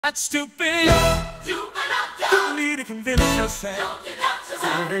That's stupid. You don't need to convince yourself.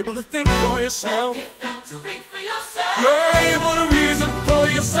 You're able to think for yourself. You're able to reason for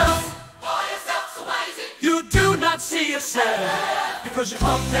yourself. So why is it You do not see yourself because you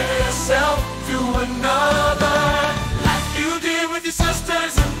compare yourself to another. Like you did with your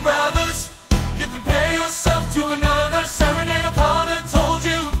sisters and brothers, you compare yourself to another. Serenade opponent told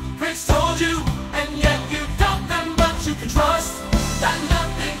you, Prince told you, and yet you doubt them, but you can trust that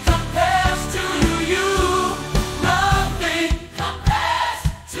nothing compares to you. Nothing compares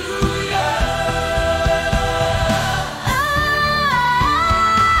to you?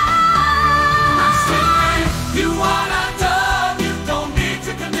 I'm saying you are not done. You don't need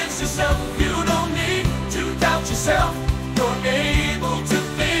to convince yourself. You don't need to doubt yourself. You're able to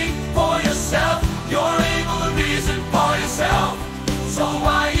think for yourself. You're able to reason for yourself. So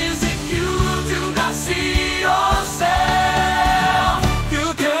why is it you do not see yourself? You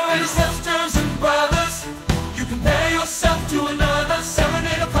compare your sisters and brothers. You compare yourself to another.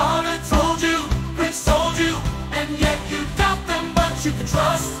 Serenade opponent told you, Prince told you, and yet you doubt them, but you can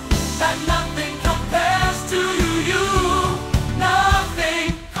trust that nothing compares to you.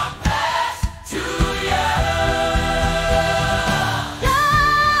 Nothing Compares to you?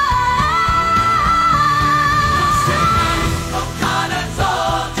 of God has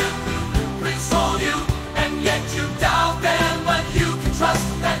told you, Prince told you, and yet you doubt them, but you can trust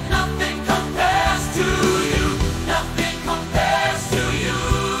that nothing compares to you. Nothing compares to you.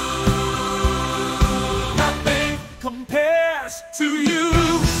 Nothing compares to you.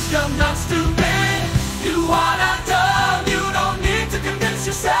 You're not stupid. You are not dumb. You don't need to convince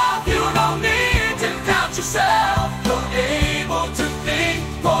yourself. You don't need to doubt yourself. You're able to think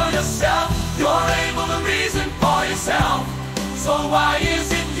for yourself. You're able to reason for yourself. So why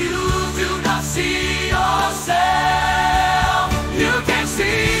is it you do not see yourself? You can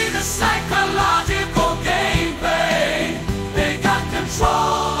see the psychological gameplay. They got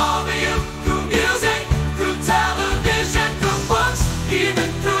control over you through music, through television, through books, even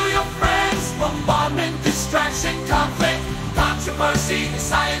through your friends. Bombardment, distraction, conflict, controversy, the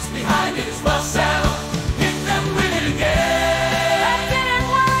science behind it is well settled. Hit them with it again. That didn't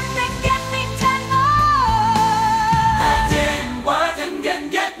work, then get me 10 more. That didn't work, and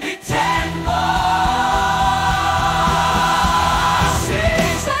get me 10 more.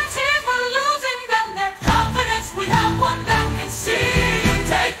 Searching for losing them, their confidence. We have one that can see.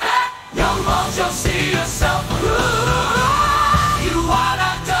 Take back your mojo, see yourself. You are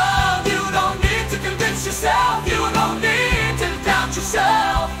not dumb. You don't need to convince yourself. You don't need to doubt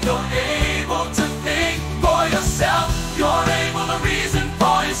yourself. You're able to think for yourself. You're able to reason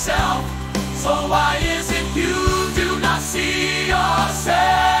for yourself. So why is it you do not see yourself?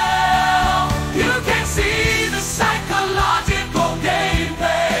 You can see the psychological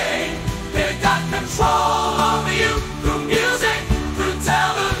gameplay. They got control over you through music, through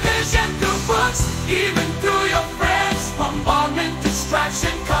television, through books, even through your friends. Bombardment,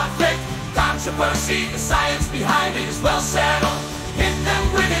 distraction, conflict, controversy, the science behind it is well settled. Hit them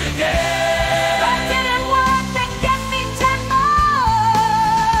with it again. That didn't work, then get me 10 more.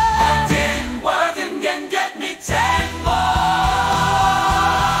 That didn't work, and get me 10 more.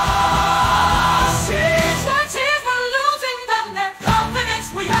 Searching for losing them, their confidence.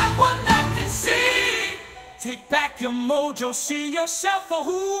 We have one that can see. Take back your mojo, see yourself for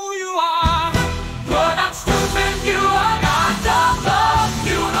who you are. You're not stupid, you are not dumb.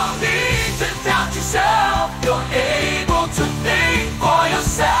 You don't need to doubt yourself. You're able to think for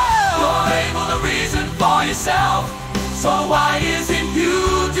yourself. You're able to reason for yourself. So why is it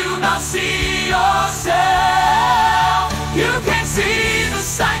you do not see yourself? You can see the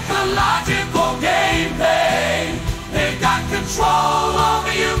psychological gameplay. They got control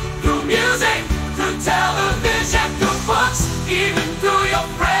over you through music, through television, through books, even through your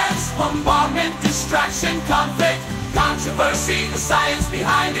friends. Bombardment, distraction, conflict, controversy, the science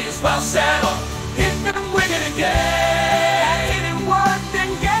behind it is well settled. Hit them with it again.